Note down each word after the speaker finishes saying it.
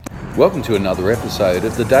Welcome to another episode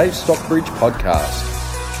of the Dave Stockbridge Podcast.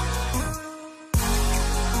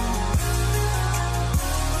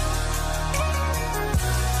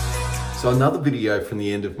 So another video from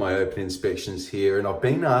the end of my open inspections here, and I've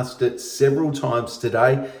been asked it several times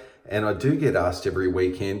today, and I do get asked every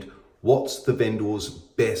weekend, what's the vendor's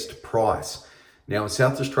best price? Now in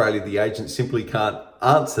South Australia, the agent simply can't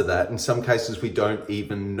answer that. In some cases, we don't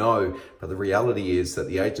even know. But the reality is that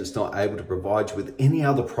the agent's not able to provide you with any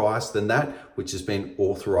other price than that which has been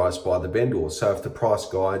authorised by the vendor. So if the price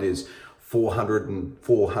guide is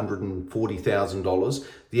 $440,000,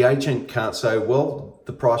 the agent can't say, well,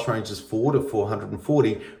 the price range is $4 to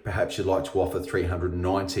 $440, perhaps you'd like to offer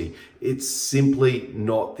 $390. It's simply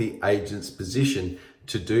not the agent's position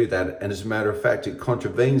to do that. And as a matter of fact, it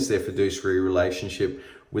contravenes their fiduciary relationship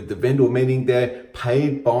with the vendor, meaning they're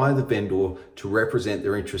paid by the vendor to represent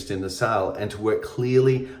their interest in the sale and to work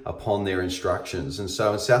clearly upon their instructions. And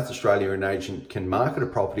so in South Australia, an agent can market a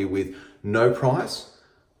property with no price,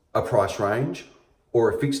 a price range, or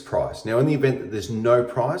a fixed price. Now, in the event that there's no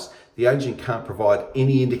price, the agent can't provide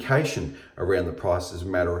any indication around the price. As a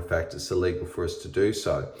matter of fact, it's illegal for us to do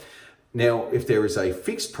so. Now, if there is a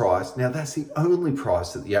fixed price, now that's the only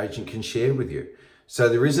price that the agent can share with you. So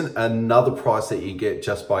there isn't another price that you get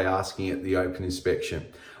just by asking at the open inspection.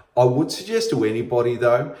 I would suggest to anybody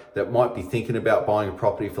though that might be thinking about buying a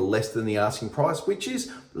property for less than the asking price, which is,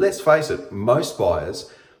 let's face it, most buyers,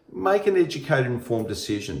 make an educated, informed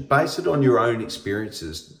decision. Base it on your own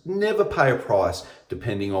experiences. Never pay a price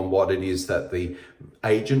depending on what it is that the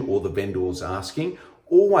agent or the vendor is asking.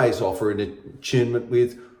 Always offer an attunement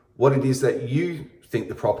with what it is that you think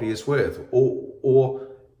the property is worth, or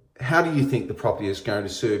how do you think the property is going to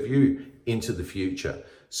serve you into the future.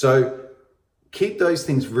 So keep those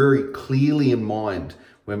things very clearly in mind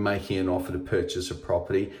when making an offer to purchase a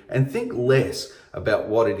property, and think less about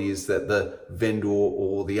what it is that the vendor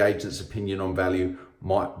or the agent's opinion on value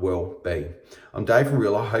might well be. I'm Dave from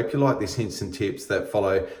Real. I hope you like these hints and tips that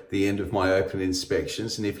follow the end of my open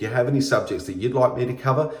inspections. And if you have any subjects that you'd like me to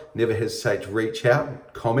cover, never hesitate to reach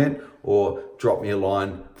out, comment, or drop me a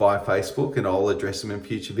line via Facebook and I'll address them in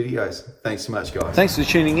future videos. Thanks so much, guys. Thanks for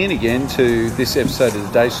tuning in again to this episode of the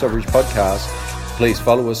Dave Stockbridge Podcast. Please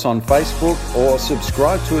follow us on Facebook or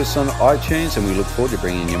subscribe to us on iTunes, and we look forward to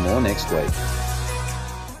bringing you more next week.